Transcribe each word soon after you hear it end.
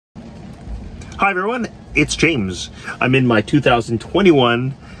Hi everyone, it's James. I'm in my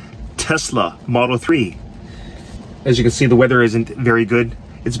 2021 Tesla Model 3. As you can see, the weather isn't very good.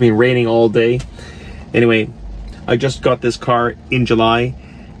 It's been raining all day. Anyway, I just got this car in July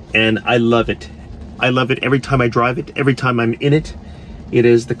and I love it. I love it every time I drive it, every time I'm in it. It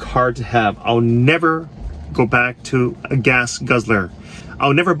is the car to have. I'll never go back to a gas guzzler.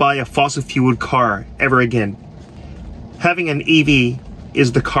 I'll never buy a fossil fueled car ever again. Having an EV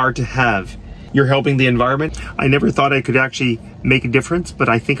is the car to have. You're helping the environment. I never thought I could actually make a difference, but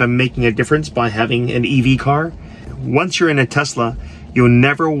I think I'm making a difference by having an EV car. Once you're in a Tesla, you'll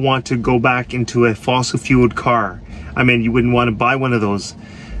never want to go back into a fossil fueled car. I mean, you wouldn't want to buy one of those.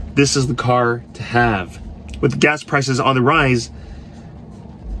 This is the car to have. With the gas prices on the rise,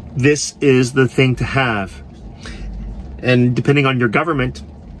 this is the thing to have. And depending on your government,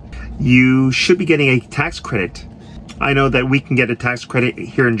 you should be getting a tax credit. I know that we can get a tax credit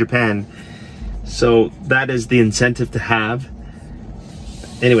here in Japan. So that is the incentive to have.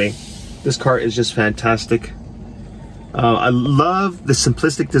 Anyway, this car is just fantastic. I love the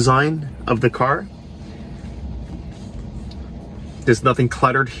simplistic design of the car. There's nothing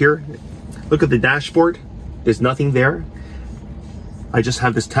cluttered here. Look at the dashboard. There's nothing there. I just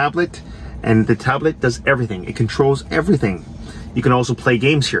have this tablet, and the tablet does everything. It controls everything. You can also play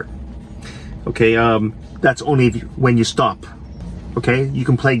games here. Okay, that's only when you stop. Okay, you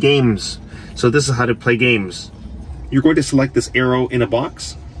can play games. So this is how to play games. You're going to select this arrow in a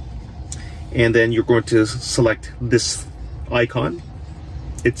box, and then you're going to select this icon.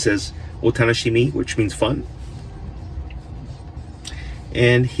 It says Otanashimi, which means fun.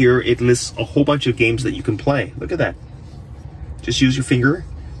 And here it lists a whole bunch of games that you can play. Look at that. Just use your finger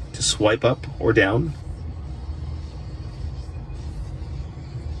to swipe up or down.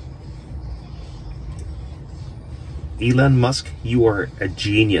 Elon Musk, you are a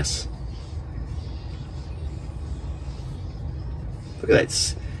genius. Look at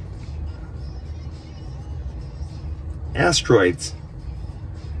that. Asteroids.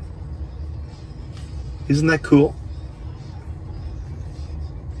 Isn't that cool?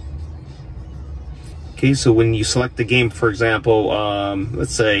 Okay, so when you select the game, for example,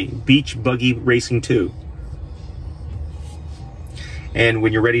 let's say Beach Buggy Racing 2. And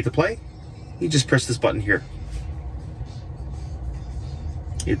when you're ready to play, you just press this button here.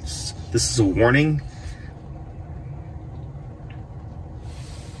 This is a warning.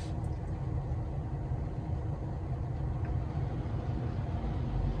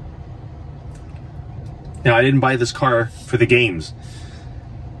 Now, I didn't buy this car for the games,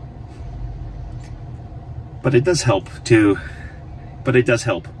 but it does help too. But it does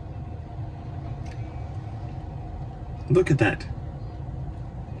help. Look at that.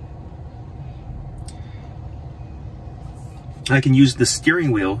 I can use the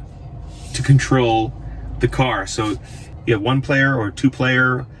steering wheel to control the car. So you have 1-player or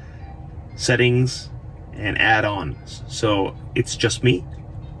 2-player settings and add-ons. So it's just me.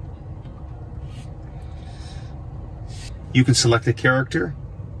 You can select a character,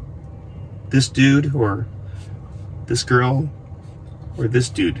 this dude or this girl or this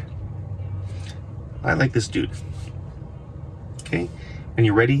dude. I like this dude. Okay, when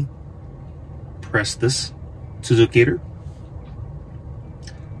you're ready, press this Suzuki-ator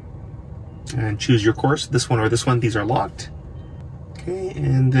and choose your course, this one or this one. These are locked. Okay,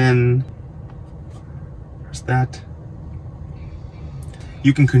 and then press that.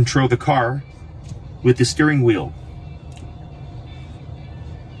 You can control the car with the steering wheel.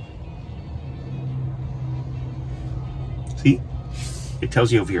 See? It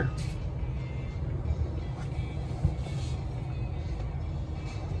tells you over here.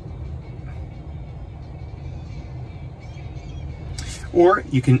 Or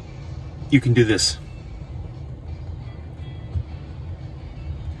you can do this.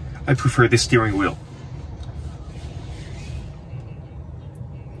 I prefer the steering wheel.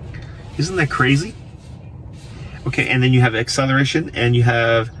 Isn't that crazy? Okay, and then you have acceleration and you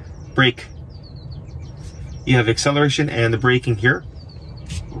have brake. You have acceleration and the braking here.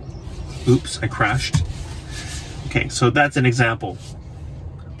 Oops, I crashed. Okay, so that's an example.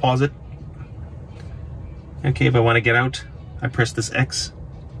 Pause it. Okay, if I want to get out, I press this X.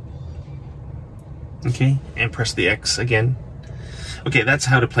 Okay, and press the X again. Okay, that's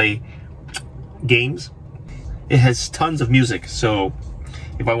how to play games. It has tons of music, so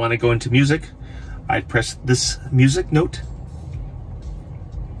if I want to go into music, I press this music note.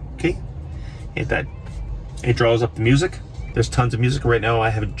 Okay, hit that. It draws up the music. There's tons of music right now. I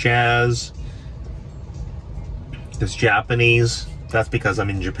have jazz. There's Japanese. That's because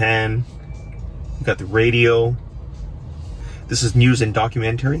I'm in Japan. You got the radio. This is news and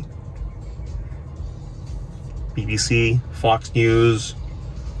documentary. BBC, Fox News.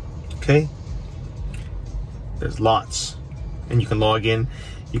 Okay, there's lots, and you can log in.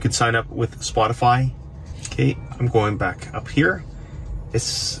 You can sign up with Spotify. Okay, I'm going back up here.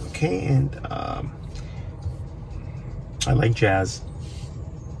 It's okay, and I like jazz.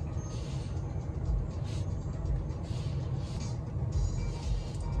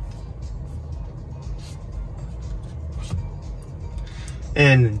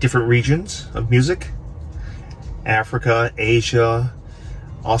 And different regions of music: Africa, Asia,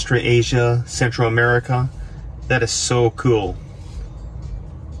 Australasia, Central America. That is so cool.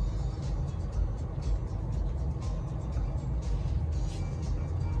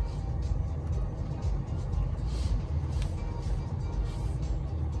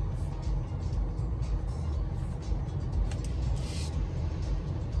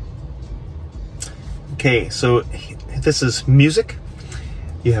 Okay, so this is music.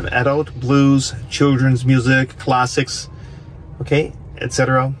 You have adult, blues, children's music, classics, okay,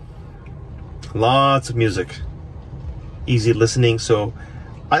 etc. Lots of music. Easy listening, so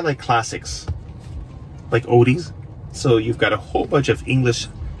I like classics, like oldies. So you've got a whole bunch of English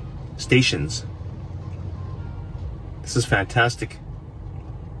stations. This is fantastic.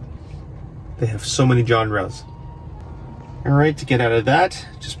 They have so many genres. All right, to get out of that,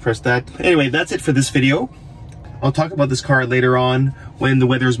 just press that. Anyway, that's it for this video. I'll talk about this car later on when the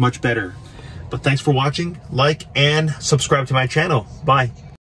weather is much better. But thanks for watching. Like and subscribe to my channel. Bye.